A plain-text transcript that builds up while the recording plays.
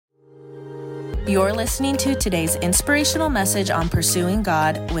You're listening to today's inspirational message on pursuing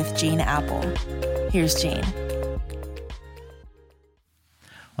God with Gene Apple. Here's Gene.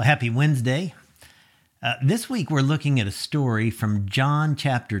 Well, happy Wednesday. This week we're looking at a story from John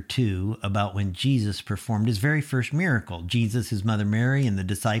chapter 2 about when Jesus performed his very first miracle. Jesus, his mother Mary, and the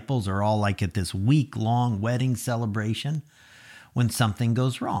disciples are all like at this week-long wedding celebration when something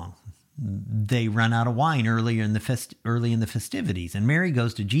goes wrong. They run out of wine early in the festivities, and Mary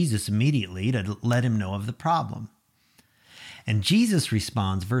goes to Jesus immediately to let him know of the problem. And Jesus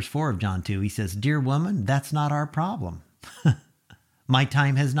responds, verse 4 of John 2, he says, "Dear woman, that's not our problem. My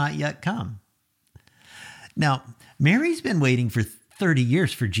time has not yet come." Now, Mary's been waiting for 30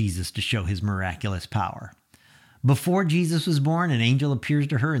 years for Jesus to show his miraculous power. Before Jesus was born, an angel appears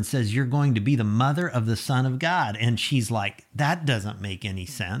to her and says, "You're going to be the mother of the Son of God." And she's like, that doesn't make any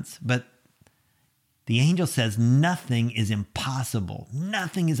sense. But the angel says, nothing is impossible.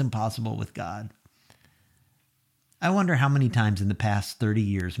 Nothing is impossible with God. I wonder how many times in the past 30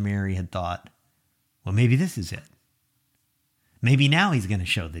 years Mary had thought, well, maybe this is it. Maybe now he's going to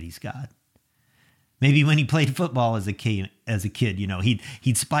show that he's God. Maybe when he played football as a kid,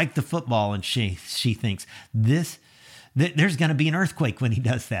 he'd spike the football, and she thinks there's going to be an earthquake when he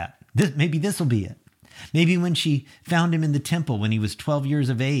does that. Maybe this will be it. Maybe when she found him in the temple when he was 12 years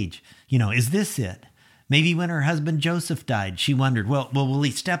of age, is this it? Maybe when her husband Joseph died, she wondered, well, will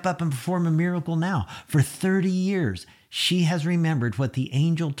he step up and perform a miracle now? For 30 years, she has remembered what the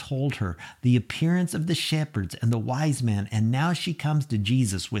angel told her, the appearance of the shepherds and the wise men, and now she comes to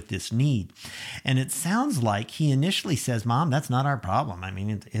Jesus with this need. And it sounds like he initially says, "Mom, that's not our problem. I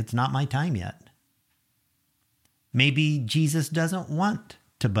mean, it's not my time yet." Maybe Jesus doesn't want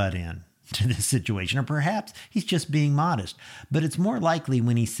to butt in to this situation, or perhaps he's just being modest. But it's more likely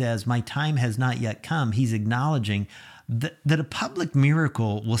when he says, "My time has not yet come," he's acknowledging that a public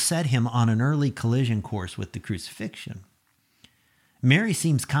miracle will set him on an early collision course with the crucifixion. Mary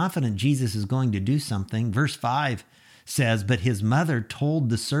seems confident Jesus is going to do something. Verse 5 says, "But his mother told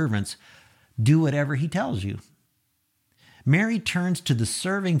the servants, 'Do whatever he tells you.'" Mary turns to the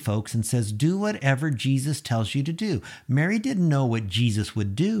serving folks and says, "Do whatever Jesus tells you to do." Mary didn't know what Jesus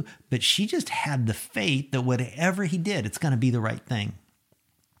would do, but she just had the faith that whatever he did, it's going to be the right thing.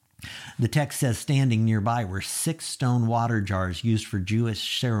 The text says standing nearby were 6 stone water jars used for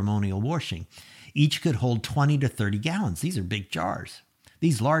Jewish ceremonial washing. Each could hold 20 to 30 gallons. These are big jars.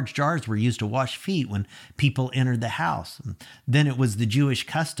 These large jars were used to wash feet when people entered the house. Then it was the Jewish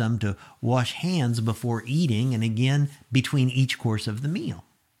custom to wash hands before eating and again between each course of the meal.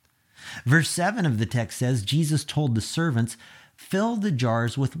 Verse 7 of the text says, Jesus told the servants, "Fill the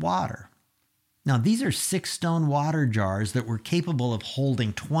jars with water." Now, these are 6 stone water jars that were capable of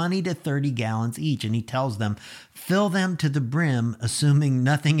holding 20 to 30 gallons each. And he tells them, fill them to the brim, assuming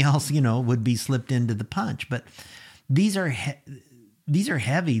nothing else, would be slipped into the punch. But these are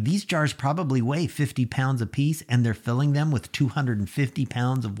heavy. These jars probably weigh 50 pounds apiece, and they're filling them with 250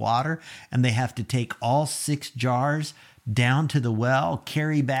 pounds of water. And they have to take all 6 jars down to the well,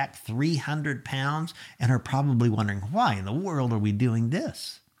 carry back 300 pounds, and are probably wondering, why in the world are we doing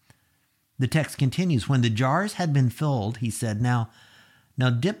this? The text continues, when the jars had been filled, he said, now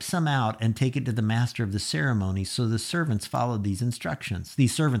dip some out and take it to the master of the ceremony. So the servants followed these instructions.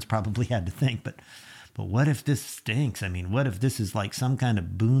 These servants probably had to think, but what if this stinks? I mean, what if this is like some kind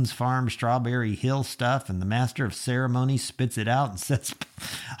of Boone's Farm Strawberry Hill stuff and the master of ceremony spits it out and says,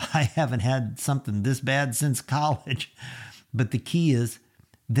 I haven't had something this bad since college. But the key is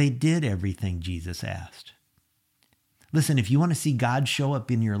they did everything Jesus asked. Listen, if you want to see God show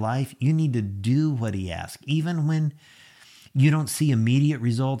up in your life, you need to do what he asks, even when you don't see immediate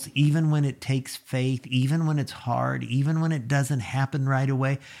results, even when it takes faith, even when it's hard, even when it doesn't happen right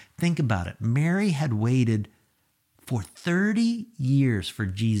away. Think about it. Mary had waited for 30 years for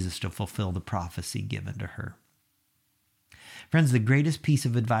Jesus to fulfill the prophecy given to her. Friends, the greatest piece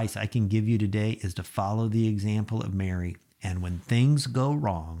of advice I can give you today is to follow the example of Mary. And when things go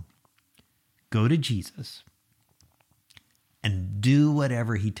wrong, go to Jesus and do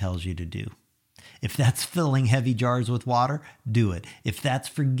whatever he tells you to do. If that's filling heavy jars with water, do it. If that's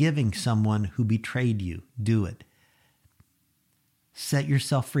forgiving someone who betrayed you, do it. Set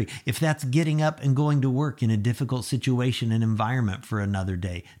yourself free. If that's getting up and going to work in a difficult situation and environment for another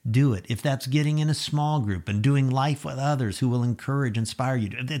day, do it. If that's getting in a small group and doing life with others who will encourage, inspire you,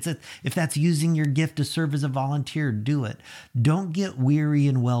 if that's using your gift to serve as a volunteer, do it. Don't get weary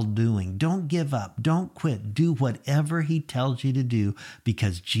in well-doing. Don't give up. Don't quit. Do whatever he tells you to do,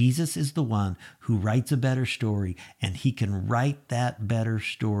 because Jesus is the one who writes a better story, and he can write that better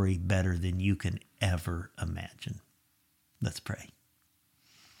story better than you can ever imagine. Let's pray.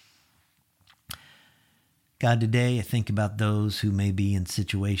 God, today I think about those who may be in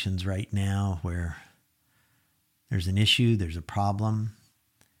situations right now where there's an issue, there's a problem.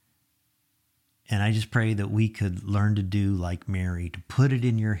 And I just pray that we could learn to do like Mary, to put it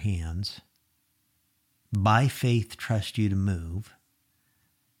in your hands, by faith trust you to move,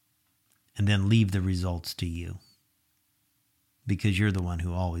 and then leave the results to you. Because you're the one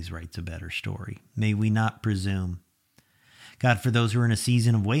who always writes a better story. May we not presume. God, for those who are in a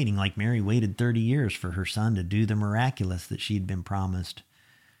season of waiting, like Mary waited 30 years for her son to do the miraculous that she'd been promised,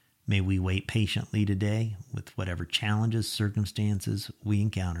 may we wait patiently today with whatever challenges, circumstances we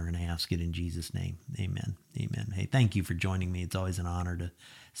encounter, and I ask it in Jesus' name. Amen. Amen. Hey, thank you for joining me. It's always an honor to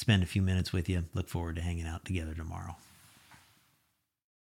spend a few minutes with you. Look forward to hanging out together tomorrow.